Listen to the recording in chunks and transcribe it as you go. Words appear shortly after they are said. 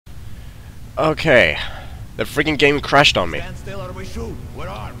Okay. The freaking game crashed on me. Stand still or we shoot. We're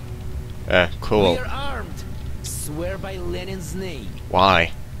armed. Cool. We're armed. Swear by Lenin's name.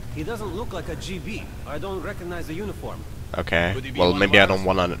 Why? He doesn't look like a GB. I don't recognize the uniform. Okay. Would he be Well, one maybe of I don't ours?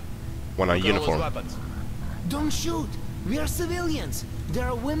 want a Look at all uniform. those weapons. Don't shoot. We are civilians. There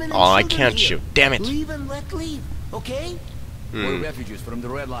are women and Oh, I children can't here. shoot. Damn it. Leave and let leave. Okay? We're Hmm. refugees from the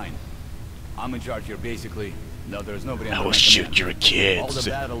Red Line. I'm in charge here, basically. No, there's nobody under Oh my shoot, command. you're All the kids.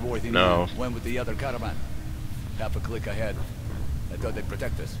 battle-worthy No. men went with the other caravan. Half a click ahead. I thought they'd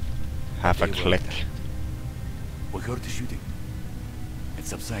protect us. Half a They click. weren't. We heard the shooting. It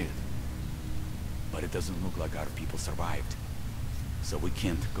subsided. But it doesn't look like our people survived. So we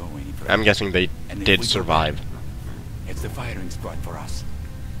can't go any further. I'm guessing they And if did we go survive. back, it's the firing squad for us.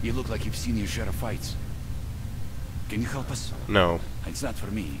 You look like you've seen your share of fights. Can you help us? No. It's not for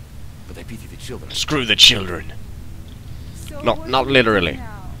me, but I pity the children. Screw the children. So Not- what not do we literally. do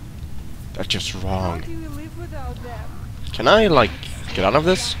now? That's just How wrong. do we live without them? Can I, like, get out of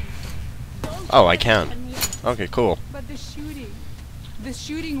this? Oh, I can. Okay, cool. But the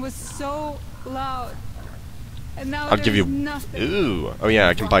shooting was so loud. And now I'll give there's you... nothing. Ooh. Oh yeah,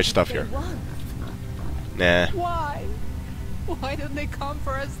 I can buy stuff here. Nah. Why? Why don't they come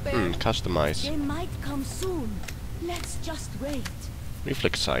for us then? Customize. They might come soon. Let's just wait.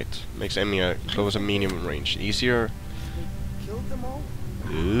 Reflex sight. Makes enemy close a medium range easier. Killed them all?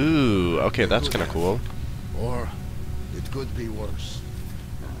 Ooh. Okay, that's kinda cool. Or it could be worse.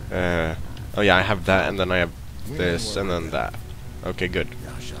 Oh yeah, I have that, and then I have this, and then that. Okay, good.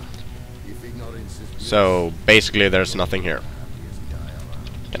 Yasha, if ignorance is So, basically, there's nothing here.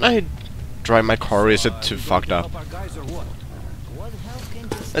 Can I drive my car, or is it too fucked up? Help our guys or what? What help can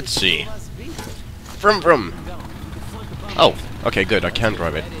this Let's see. us be? Vroom vroom. Oh, okay, good, I can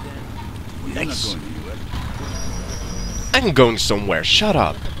drive it. You're Nice. not going anywhere. I'm going somewhere, shut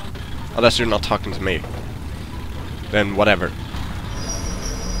up! Unless you're not talking to me. Then whatever.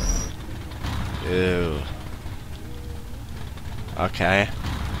 Ew. Okay.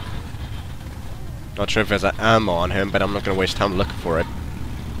 Not sure if there's an ammo on him, but I'm not gonna waste time looking for it.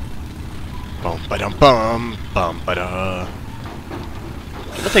 Bum ba dum bum ba da.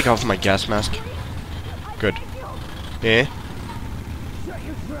 Can I take off my gas mask? Good. Yeah.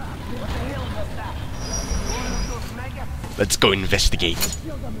 Let's go investigate.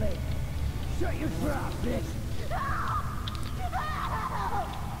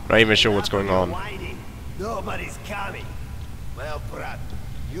 Not even sure what's going on. Whining. Nobody's coming. Well, Pratt,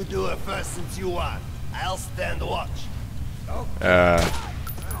 you do it first since you won. I'll stand watch.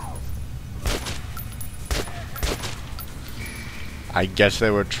 I guess they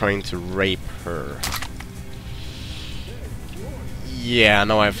were trying to rape her. Yeah,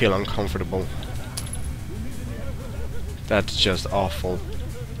 now I feel uncomfortable. That's just awful.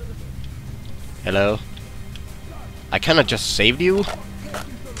 Hello? I kinda just saved you?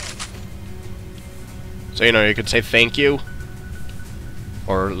 So, you know, you could say thank you.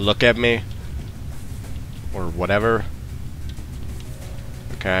 Or look at me. Or whatever.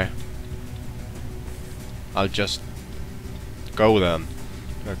 Okay. I'll just go then.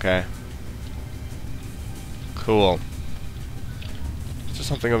 Okay. Cool. Is there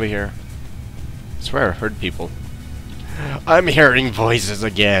something over here? I swear I heard people. I'm hearing voices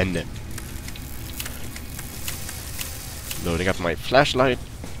again. Loading up my flashlight.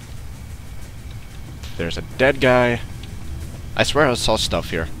 There's a dead guy. I swear I saw stuff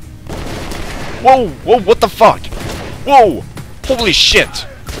here. Whoa! Whoa! What the fuck? Whoa! Holy shit!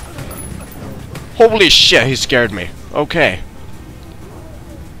 Holy shit! He scared me. Okay.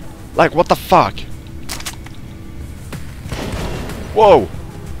 Like, what the fuck? Whoa!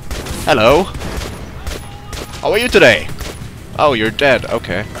 Hello? How are you today? Oh, you're dead.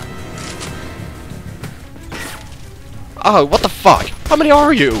 Okay. Oh, what the fuck? How many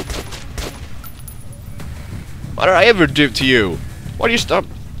are you? What did I ever do to you? Why do you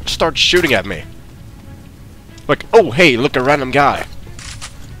start shooting at me? Like, oh, hey, look, a random guy.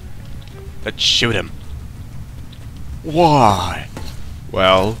 Let's shoot him. Why?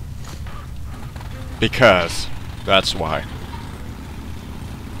 Well, because that's why.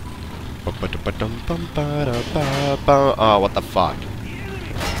 Oh, what the fuck?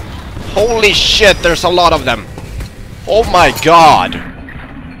 Holy shit, there's a lot of them. Oh my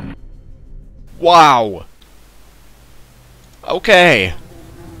god. Wow. Okay.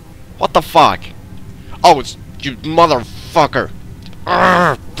 What the fuck? Oh, it's you motherfucker.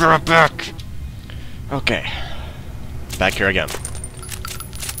 Back. Okay. Back here again.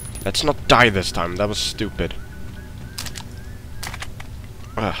 Let's not die this time. That was stupid.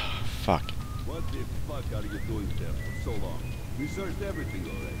 Ugh, fuck. What the fuck are you doing there for so long? We searched everything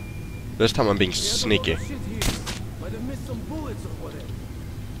already. This time I'm being sneaky. Might have missed some bullets or whatever.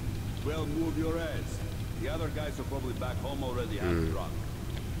 Well, move your ass. The other guys are probably back home already half drunk.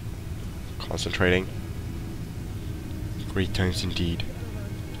 Concentrating. Great times indeed.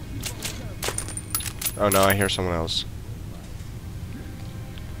 Oh no, I hear someone else.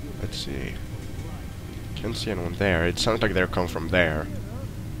 Let's see. Can't see anyone there. It sounds like they're coming from there.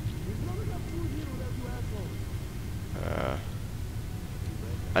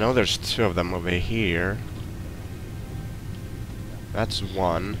 I know there's two of them over here. That's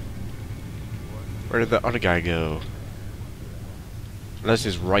one. Where did the other guy go? Unless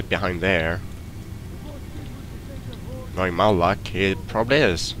he's right behind there. Knowing my luck, it probably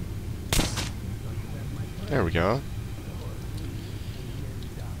is. There we go.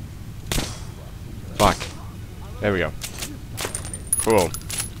 Fuck. There we go. Cool.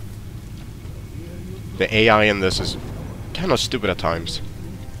 The AI in this is kind of stupid at times.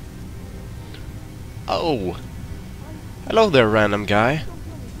 Oh! Hello there, random guy.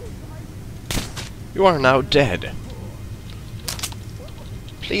 You are now dead.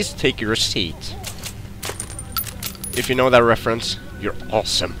 Please take your seat. If you know that reference, you're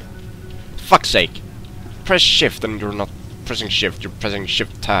awesome. Fuck's sake. Press shift and you're not pressing shift, you're pressing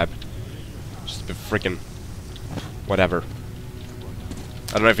shift tab. Just a freaking whatever.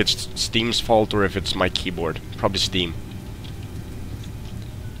 I don't know if it's Steam's fault or if it's my keyboard. Probably Steam.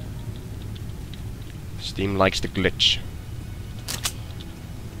 Steam likes the glitch.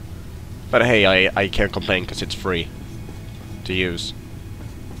 But hey, I can't complain because it's free to use.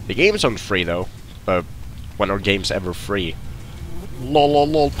 The games aren't free though, but when are games ever free? Lol lol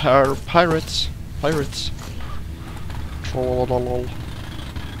lol pirates. Pirates. Troll lol lol.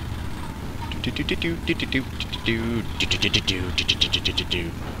 Do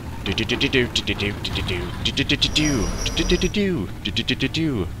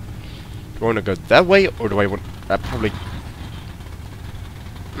I want to go that way, or do I want... probably...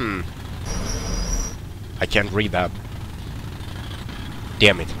 I can't read that.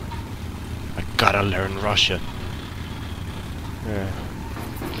 Damn it. I gotta learn Russia.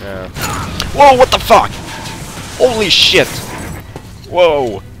 Yeah. Whoa, what the fuck? Holy shit!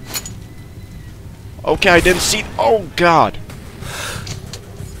 Whoa! Okay, I didn't see... Oh, God!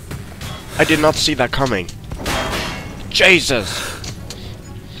 I did not see that coming. Jesus!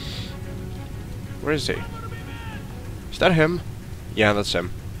 Where is he? Is that him? Yeah, that's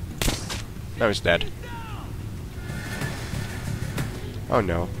him. Now he's dead. Oh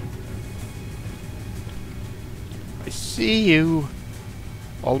no. I see you!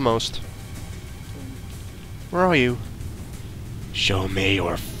 Almost. Where are you? Show me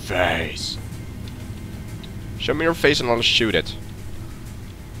your face! Show me your face and I'll shoot it.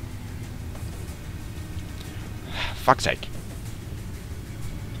 Fuck's sake.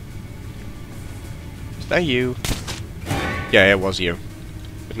 Is that you? Yeah, it was you.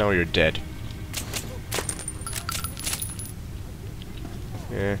 But now you're dead.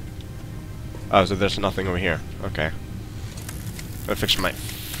 Yeah. Oh, so there's nothing over here. Okay. I'll fix my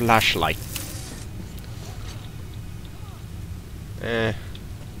flashlight.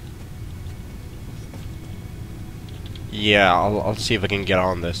 Yeah, I'll see if I can get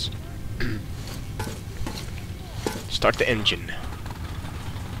on this. Start the engine.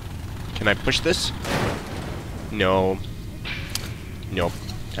 Can I push this? No. Nope.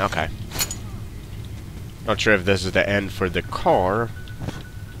 Okay. Not sure if this is the end for the car,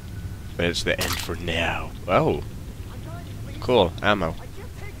 but it's the end for now. Oh. Cool. Ammo.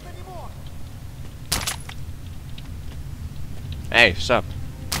 Hey, sup?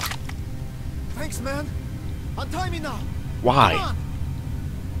 Thanks, man. Untie me now. Why?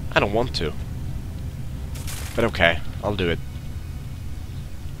 I don't want to. But okay, I'll do it.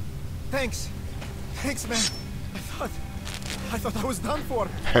 Thanks. Thanks, man. I thought I was done for.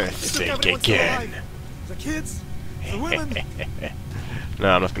 Think again. The kids, the women. No,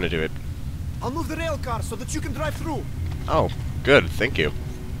 I'm not gonna do it. I'll move the rail car so that you can drive through. Oh, good, thank you.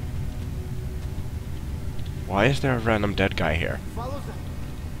 Why is there a random dead guy here? Follow them.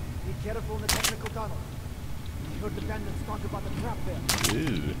 Be careful in the technical tunnel. I heard the bandits talk about the trap there.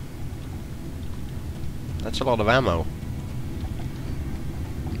 Ooh. That's a lot of ammo.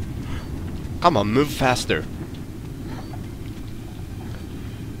 Come on, move faster.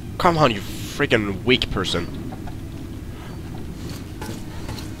 Come on, you freaking weak person.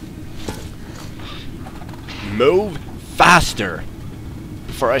 Move faster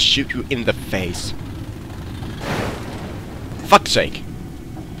before I shoot you in the face. Fuck's sake.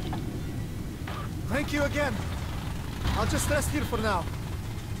 Thank you again. I'll just rest here for now.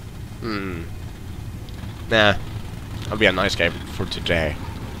 Nah. I'll be a nice guy for today.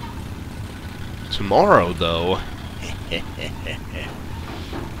 Tomorrow, though.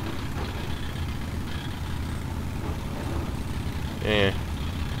 Yeah.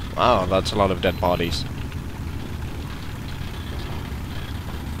 Wow, that's a lot of dead bodies.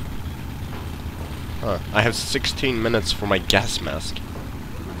 Huh. I have 16 minutes for my gas mask.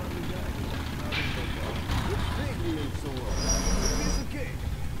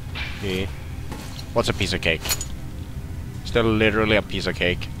 Yeah. What's a piece of cake? Still literally a piece of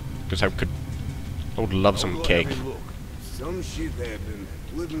cake. Because I would love some cake. Look, some shit happened.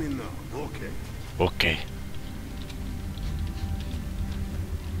 Let me know. Okay. Okay.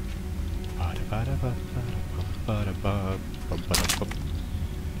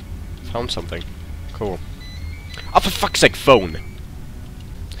 Found something. Cool. Oh, for fuck's sake, phone!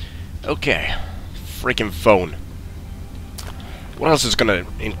 Okay. Freaking phone. What else is gonna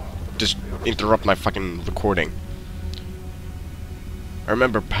just interrupt my fucking recording? I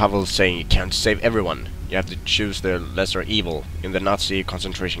remember Pavel saying you can't save everyone. You have to choose the lesser evil in the Nazi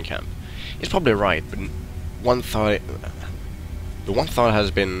concentration camp. He's probably right, but the one thought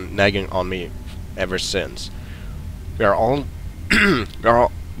has been nagging on me ever since. We are all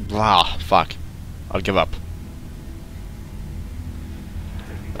blah, fuck. I'll give up.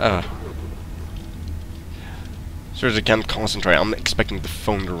 Seriously, can't concentrate. I'm expecting the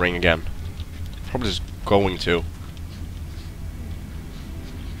phone to ring again. Probably just going to.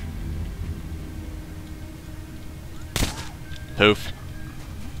 Poof.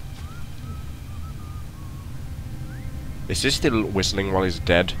 Is he still whistling while he's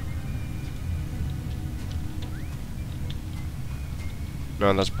dead?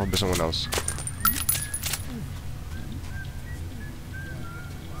 No, that's probably someone else.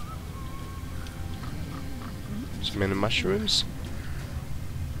 So many mushrooms?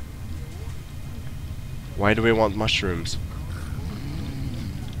 Why do we want mushrooms?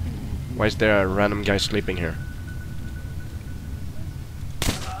 Why is there a random guy sleeping here?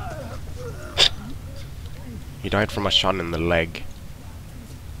 He died from a shot in the leg.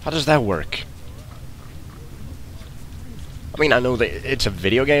 How does that work? I mean, I know that it's a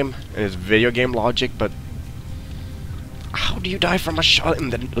video game, and it's video game logic, but how do you die from a shot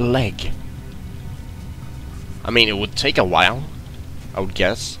in the leg? I mean, it would take a while, I would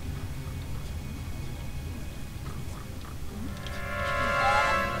guess.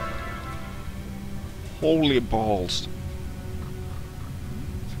 Holy balls.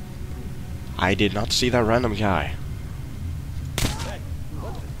 I did not see that random guy.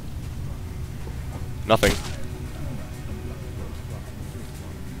 Nothing.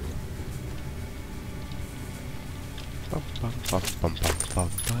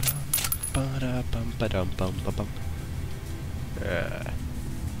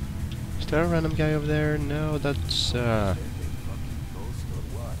 Is there a random guy over there? No, that's is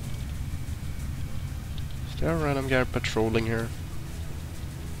there a random guy patrolling here?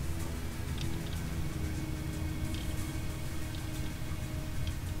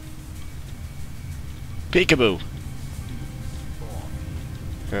 Peekaboo!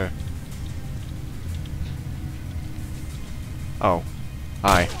 Yeah. Oh.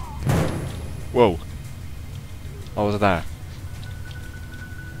 Hi. Whoa. What was that?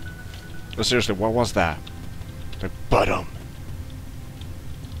 No, seriously, what was that? Like, bottom.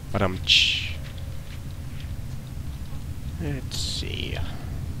 Ch. Let's see.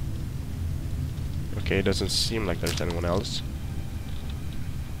 Okay, it doesn't seem like there's anyone else.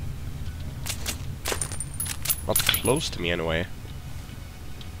 Not close to me anyway.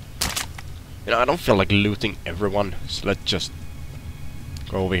 You know, I don't feel like looting everyone, so let's just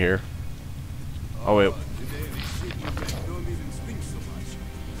go over here. Oh wait. Don't even stink so much.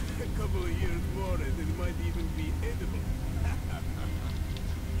 A couple of years more and it might even be edible.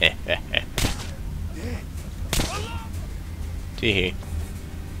 Teehee.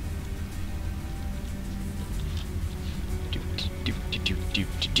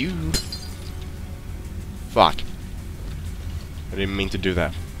 Do. Fuck. I didn't mean to do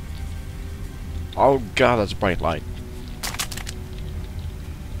that. Oh god, that's a bright light.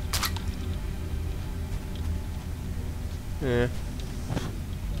 Yeah.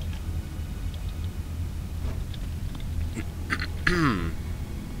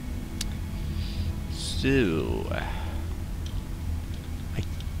 So... I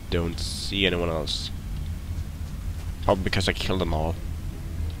don't see anyone else. Probably because I killed them all.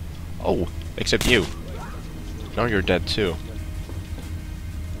 Oh, except you. Now you're dead too.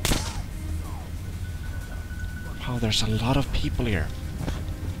 Wow, there's a lot of people here.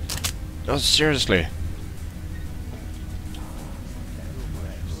 No, seriously.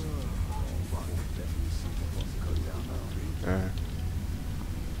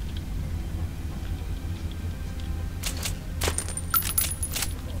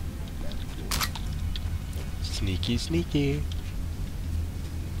 Sneaky, sneaky.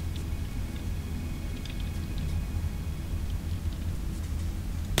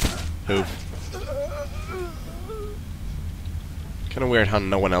 Hoof. Kinda weird how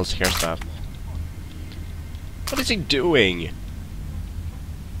no one else hears that. What is he doing?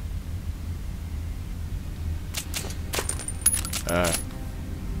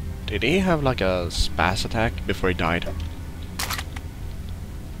 Did he have like a spaz attack before he died?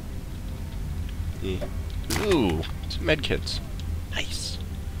 Yeah. Ooh, some medkits. Nice.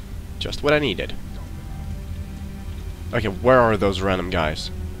 Just what I needed. Okay, where are those random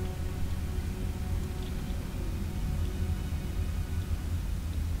guys?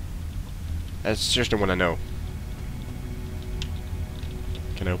 I seriously want to know.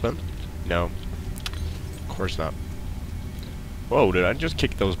 Can I open? No. Of course not. Whoa, did I just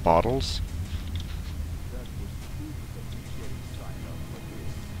kick those bottles?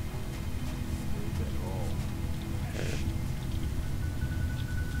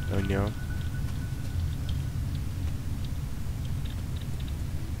 Oh no.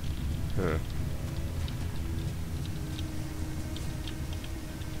 Huh.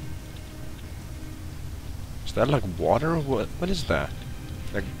 Is that like water or what? What is that?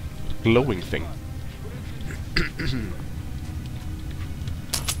 Like glowing thing.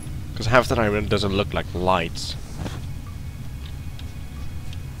 Because half the time it doesn't look like lights.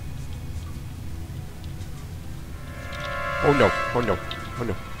 Oh no, oh no, oh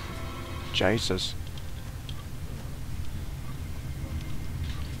no. Jesus.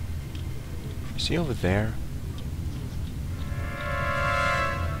 Is he over there?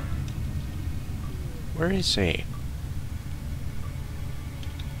 Where is he?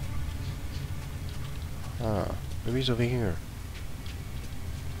 Ah, maybe he's over here.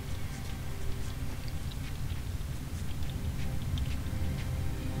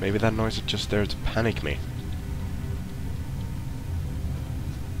 Maybe that noise is just there to panic me.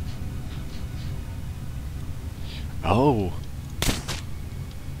 Oh!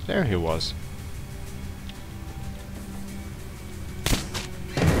 There he was.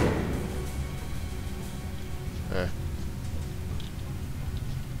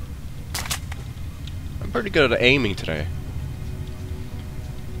 I'm pretty good at aiming today.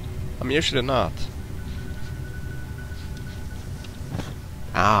 I'm usually not.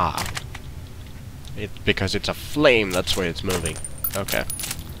 Ah. Because it's a flame, that's why it's moving. Okay.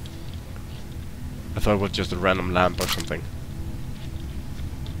 I thought it was just a random lamp or something.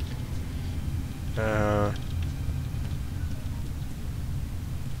 Oh.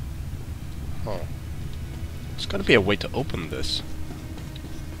 There's gotta be a way to open this.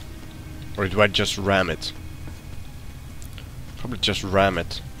 Or do I just ram it? Probably just ram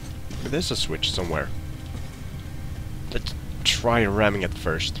it. But there's a switch somewhere. Let's try ramming it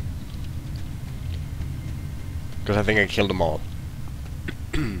first. Because I think I killed them all.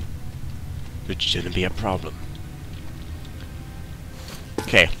 Which shouldn't be a problem.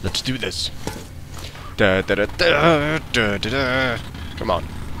 Okay, let's do this. Da da da da da da da. Come on.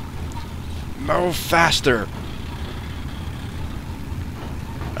 Move faster!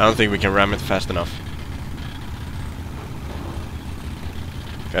 I don't think we can ram it fast enough.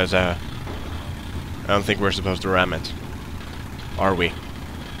 Because, I don't think we're supposed to ram it. Are we?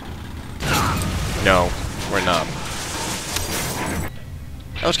 No, we're not.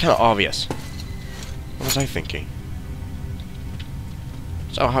 That was kind of obvious. What was I thinking?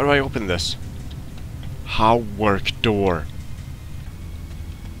 So, how do I open this? How work door?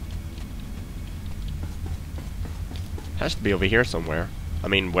 Has to be over here somewhere. I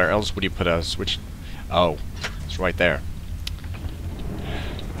mean, where else would you put a switch? Oh, it's right there.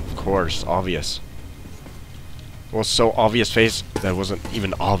 Of course, obvious. It was so obvious face that wasn't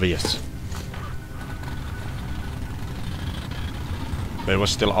even obvious. But it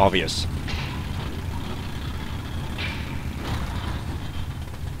was still obvious.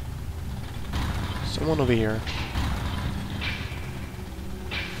 Someone over here.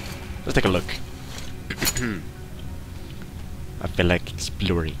 Let's take a look. I feel like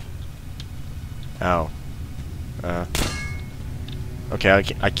exploring. Oh. Okay,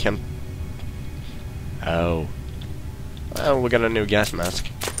 I can't... Oh. Well, we got a new gas mask.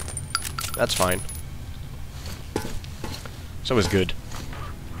 That's fine. So it's good.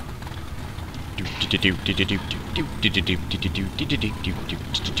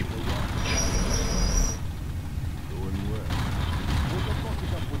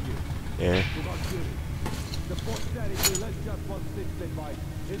 Yeah.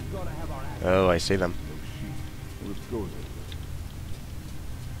 Oh, I see them.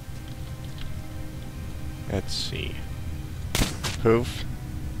 Let's see. Poof.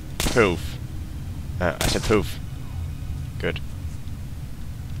 Poof. I said poof. Good.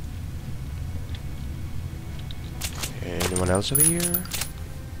 Anyone else over here?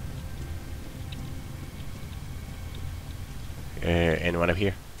 Anyone up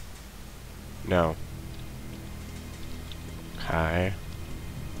here? No. Hi.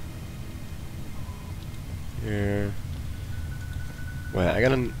 Yeah. Well, I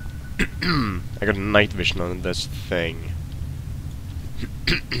got a I got a night vision on this thing.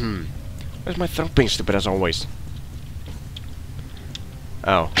 Where's my throat being stupid as always?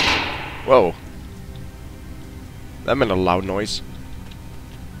 Oh. Whoa. That made a loud noise.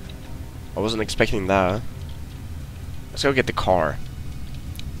 I wasn't expecting that. Let's go get the car.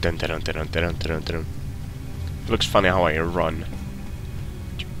 Dun dun dun dun dun dun dun. It looks funny how I run.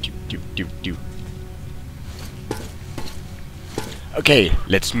 Do. Okay,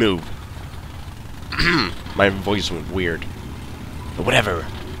 let's move. My voice went weird. But whatever.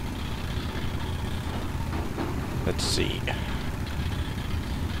 Let's see.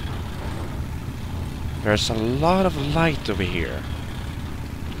 There's a lot of light over here.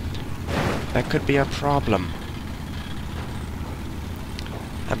 That could be a problem.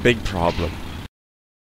 A big problem.